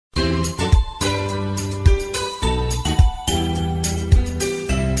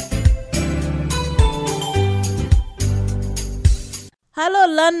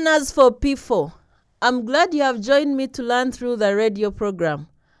learners for P4. I'm glad you have joined me to learn through the radio program.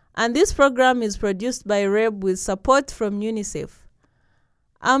 And this program is produced by REB with support from UNICEF.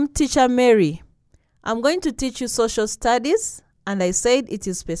 I'm Teacher Mary. I'm going to teach you social studies, and I said it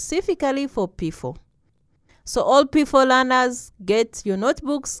is specifically for P4. So all P4 learners, get your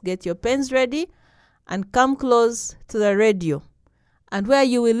notebooks, get your pens ready, and come close to the radio, and where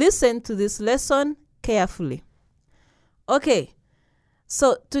you will listen to this lesson carefully. Okay,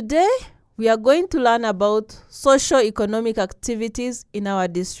 so today we are going to learn about socio-economic activities in our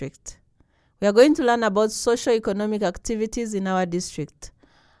district. We are going to learn about socio-economic activities in our district.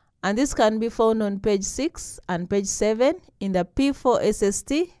 And this can be found on page 6 and page 7 in the P4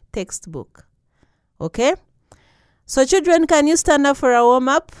 SST textbook. Okay? So children, can you stand up for a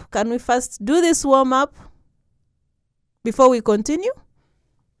warm-up? Can we first do this warm-up before we continue?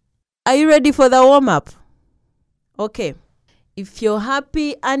 Are you ready for the warm-up? Okay. If you're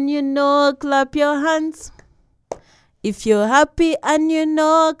happy and you know, clap your hands. If you're happy and you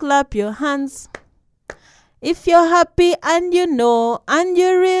know, clap your hands. If you're happy and you know, and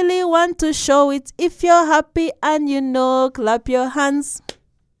you really want to show it. If you're happy and you know, clap your hands.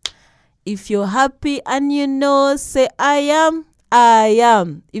 If you're happy and you know, say I am, I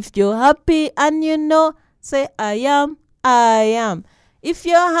am. If you're happy and you know, say I am, I am. If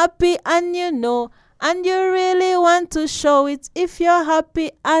you're happy and you know, and you really want to show it. If you're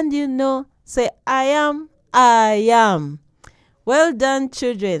happy and you know, say I am, I am. Well done,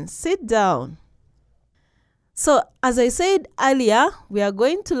 children. Sit down. So, as I said earlier, we are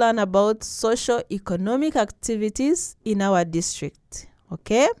going to learn about socio-economic activities in our district.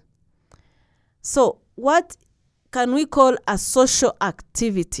 Okay? So, what can we call a social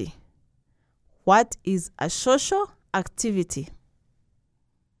activity? What is a social activity?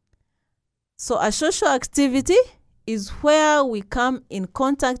 So a social activity is where we come in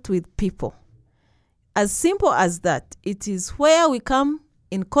contact with people. As simple as that. It is where we come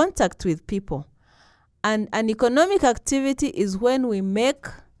in contact with people. And an economic activity is when we make,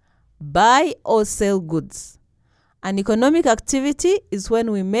 buy, or sell goods. An economic activity is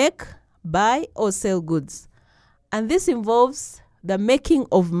when we make, buy, or sell goods. And this involves the making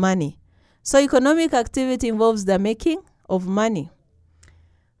of money. So economic activity involves the making of money.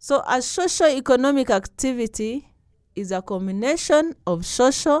 So a socio-economic activity is a combination of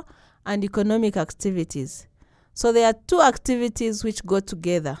social and economic activities. So there are two activities which go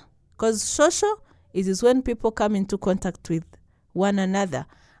together. Because social, it is when people come into contact with one another.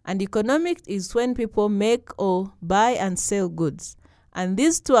 And economic is when people make or buy and sell goods. And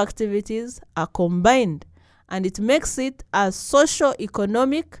these two activities are combined. And it makes it a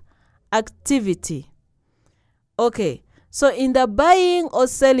socio-economic activity. Okay. So in the buying or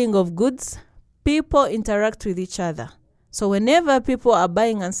selling of goods, people interact with each other. So whenever people are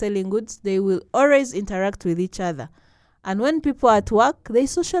buying and selling goods, they will always interact with each other. And when people are at work, they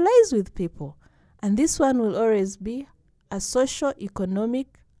socialize with people. And this one will always be a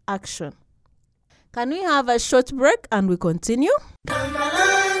socio-economic action. Can we have a short break and we continue? Come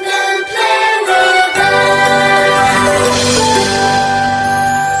along and play with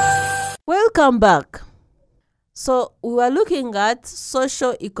us. Welcome back. So we were looking at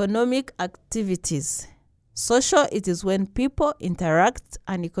socio-economic activities. Social, it is when people interact,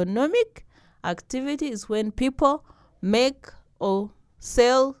 and economic activity is when people make or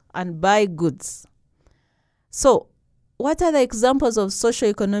sell and buy goods. So what are the examples of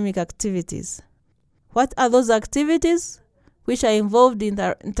socio-economic activities? What are those activities which are involved in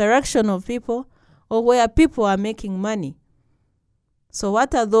the interaction of people or where people are making money? So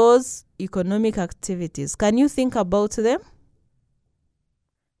what are those economic activities? Can you think about them?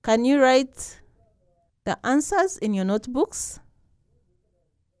 Can you write the answers in your notebooks?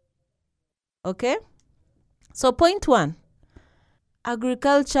 Okay. So point 1,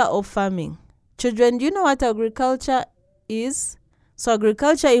 agriculture or farming. Children, do you know what agriculture is? So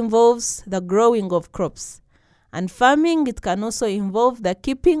agriculture involves the growing of crops. And farming, it can also involve the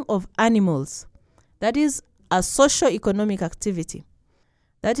keeping of animals. That is a socio-economic activity.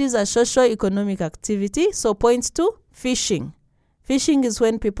 That is a socio-economic activity. So point 2, fishing. Fishing is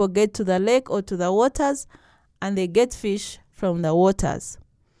when people get to the lake or to the waters and they get fish from the waters.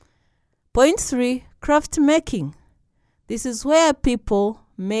 Point 3, craft making. This is where people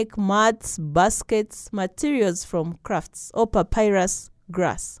make mats, baskets, materials from crafts or papyrus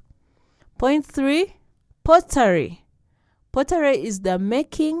grass. Point 3, pottery. Pottery is the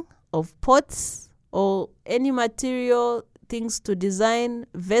making of pots or any material, things to design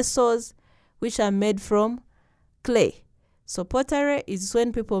vessels which are made from clay. So pottery is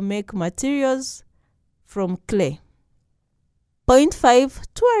when people make materials from clay. Point 5,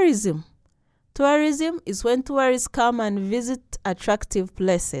 tourism. Tourism is when tourists come and visit attractive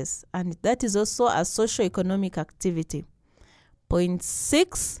places, and that is also a socio-economic activity. Point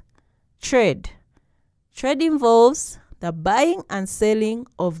 6, trade. Trade involves the buying and selling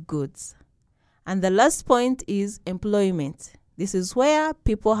of goods. And the last point is employment. This is where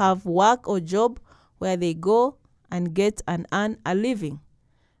people have work or job where they go and get and earn a living.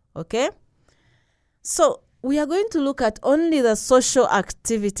 Okay? So we are going to look at only the social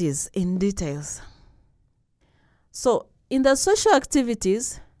activities in details. So in the social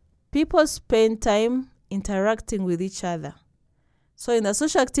activities, people spend time interacting with each other. So in the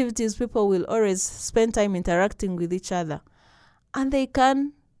social activities, people will always spend time interacting with each other. And they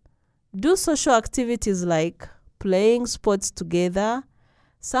can do social activities like playing sports together.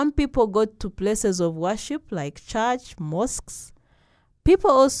 Some people go to places of worship like church, mosques.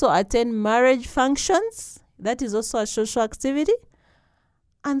 People also attend marriage functions. That is also a social activity.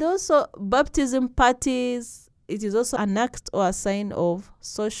 And also baptism parties. It is also an act or a sign of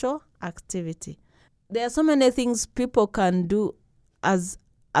social activity. There are so many things people can do as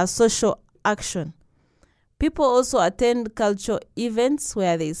a social action. People also attend cultural events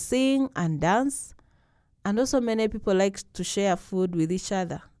where they sing and dance. And also many people like to share food with each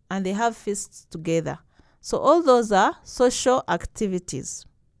other. And they have feasts together. So all those are social activities.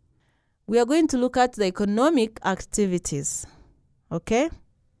 We are going to look at the economic activities. Okay?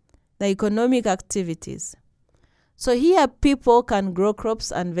 The economic activities. So here people can grow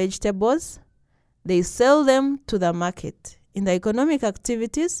crops and vegetables. They sell them to the market. In the economic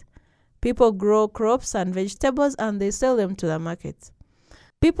activities, people grow crops and vegetables and they sell them to the market.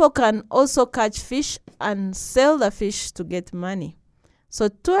 People can also catch fish and sell the fish to get money. So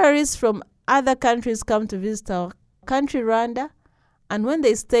tourists from other countries come to visit our country, Rwanda, and when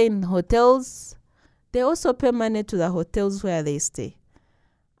they stay in hotels, they also pay money to the hotels where they stay.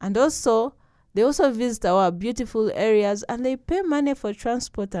 And also, they also visit our beautiful areas and they pay money for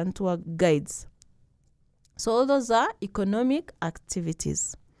transport and tour guides. So all those are economic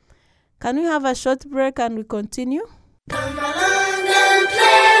activities. Can we have a short break and we continue? Come along and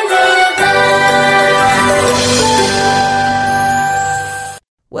play with us.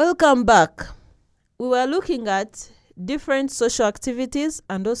 Welcome back. We were looking at different social activities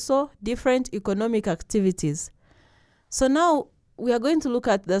and also different economic activities. So now we are going to look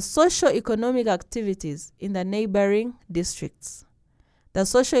at the socio-economic activities in the neighboring districts. The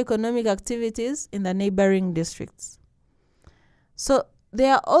socio-economic activities in the neighboring districts. So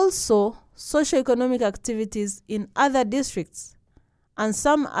there are also socio-economic activities in other districts, and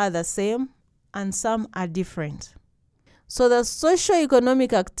some are the same and some are different. So the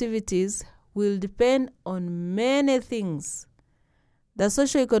socio-economic activities will depend on many things. The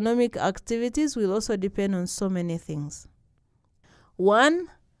socio-economic activities will also depend on so many things. One,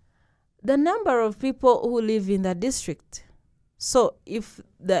 the number of people who live in the district. So if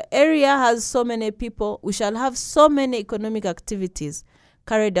the area has so many people, we shall have so many economic activities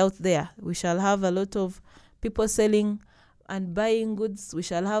carried out there. We shall have a lot of people selling and buying goods. We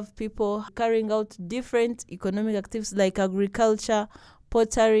shall have people carrying out different economic activities like agriculture,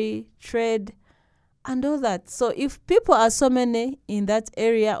 pottery, trade, and all that. So if people are so many in that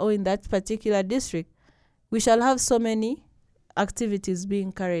area or in that particular district, we shall have so many activities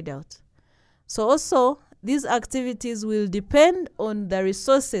being carried out. So also, these activities will depend on the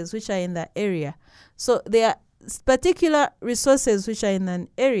resources which are in the area. So there are particular resources which are in an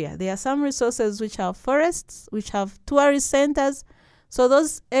area. There are some resources which have forests, which have tourist centers. So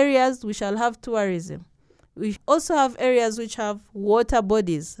those areas we shall have tourism. We also have areas which have water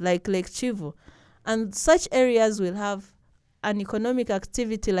bodies like Lake Chivu. And such areas will have an economic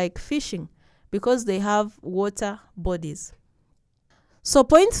activity like fishing because they have water bodies. So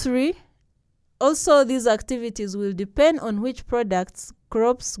point 3, also these activities will depend on which products,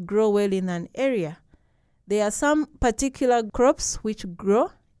 crops grow well in an area. There are some particular crops which grow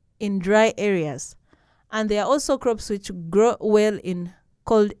in dry areas. And there are also crops which grow well in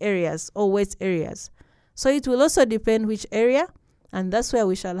cold areas or wet areas. So it will also depend which area, and that's where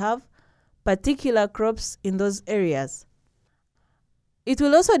we shall have particular crops in those areas. It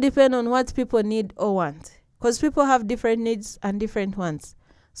will also depend on what people need or want, because people have different needs and different wants.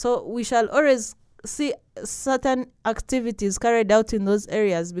 So we shall always see certain activities carried out in those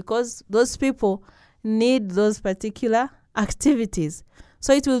areas because those people need those particular activities.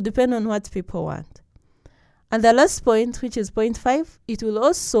 So it will depend on what people want. And the last point, which is point 5, it will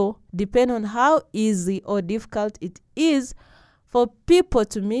also depend on how easy or difficult it is for people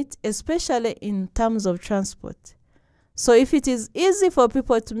to meet, especially in terms of transport. So if it is easy for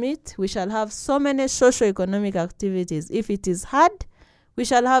people to meet, we shall have so many socio-economic activities. If it is hard, we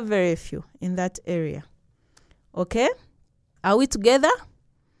shall have very few in that area. Okay? Are we together?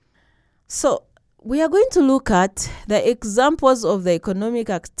 So we are going to look at the examples of the economic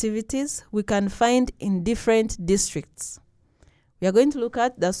activities we can find in different districts. We are going to look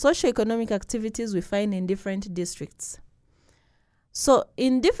at the socio-economic activities we find in different districts. So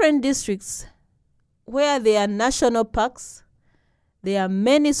in different districts, where there are national parks, there are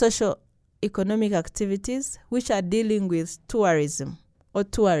many socio-economic activities which are dealing with tourism or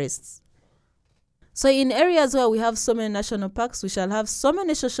tourists. So in areas where we have so many national parks, we shall have so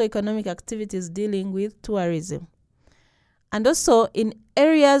many socio-economic activities dealing with tourism. And also in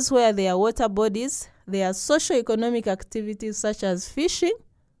areas where there are water bodies, there are socio-economic activities such as fishing.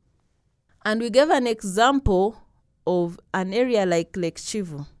 And we gave an example of an area like Lake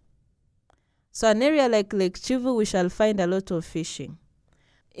Kivu. So an area like Lake Kivu, we shall find a lot of fishing.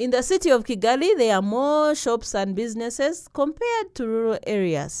 In the city of Kigali, there are more shops and businesses compared to rural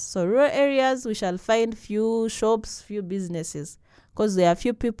areas. So rural areas, we shall find few shops, few businesses, because there are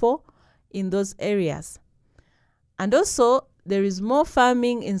few people in those areas. And also, there is more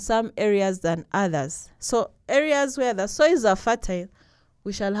farming in some areas than others. So areas where the soils are fertile,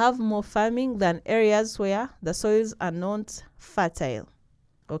 we shall have more farming than areas where the soils are not fertile.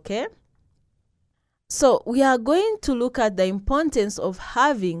 Okay? So we are going to look at the importance of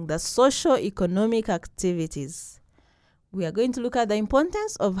having the socio-economic activities. We are going to look at the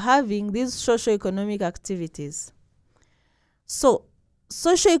importance of having these socio-economic activities. So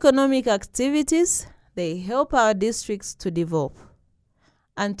socio-economic activities, they help our districts to develop.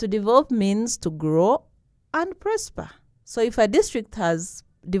 And to develop means to grow and prosper. So if a district has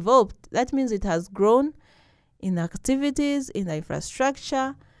developed, that means it has grown in activities, in the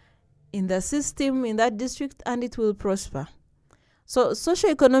infrastructure, in the system in that district, and it will prosper. So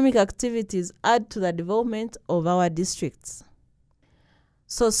socio-economic activities add to the development of our districts.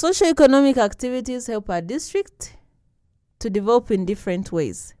 So socio-economic activities help our district to develop in different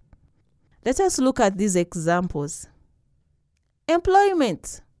ways. Let us look at these examples.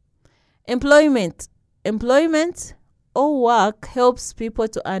 Employment. Employment or work helps people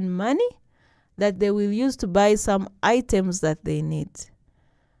to earn money that they will use to buy some items that they need.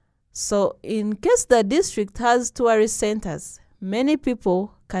 So in case the district has tourist centers, many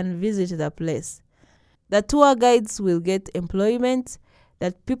people can visit the place. The tour guides will get employment,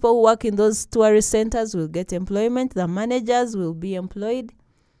 that people who work in those tourist centers will get employment, the managers will be employed.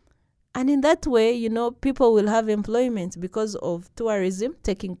 And in that way, people will have employment because of tourism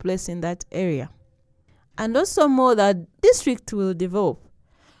taking place in that area. And also more, the district will develop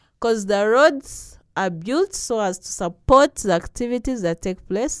because the roads are built so as to support the activities that take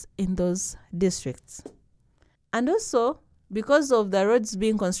place in those districts. And also, because of the roads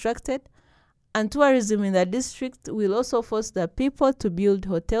being constructed, and tourism in the district will also force the people to build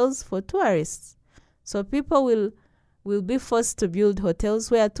hotels for tourists. So people will be forced to build hotels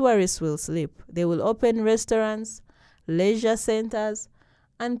where tourists will sleep. They will open restaurants, leisure centers,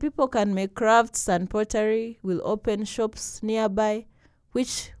 and people can make crafts and pottery, will open shops nearby,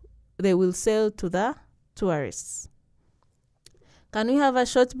 which they will sell to the tourists. Can we have a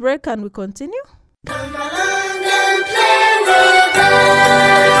short break and we continue? Come along and play with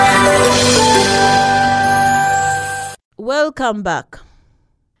us. Welcome back.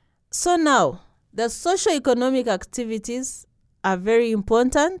 So now, the socio-economic activities are very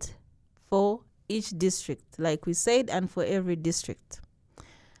important for each district, like we said, and for every district.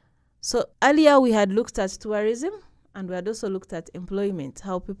 So earlier we had looked at tourism, and we had also looked at employment,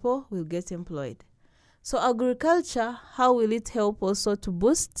 how people will get employed. So agriculture, how will it help also to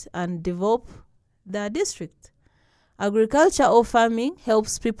boost and develop the district? Agriculture or farming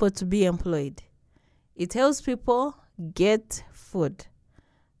helps people to be employed. It helps people get food.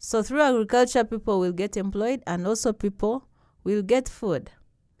 So through agriculture, people will get employed and also people will get food.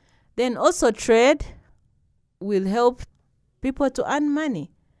 Then also trade will help people to earn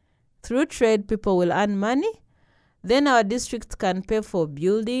money. Through trade, people will earn money. Then our district can pay for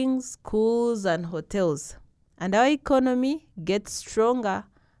buildings, schools, and hotels. And our economy gets stronger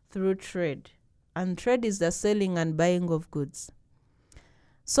through trade. And trade is the selling and buying of goods.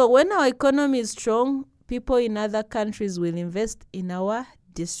 So when our economy is strong, people in other countries will invest in our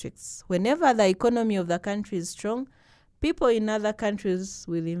districts. Whenever the economy of the country is strong, people in other countries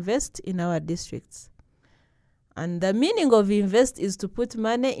will invest in our districts. And the meaning of invest is to put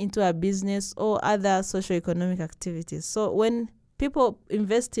money into a business or other socio-economic activities. So when people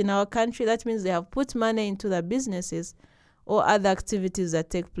invest in our country, that means they have put money into the businesses or other activities that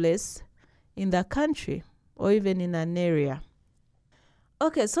take place in the country or even in an area.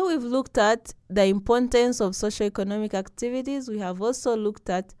 Okay, so we've looked at the importance of socio-economic activities. We have also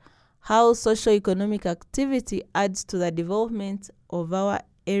looked at how socio-economic activity adds to the development of our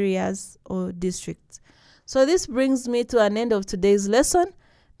areas or districts. So this brings me to an end of today's lesson.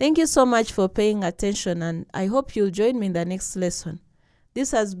 Thank you so much for paying attention, and I hope you'll join me in the next lesson. This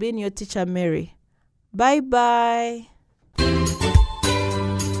has been your teacher, Mary. Bye-bye.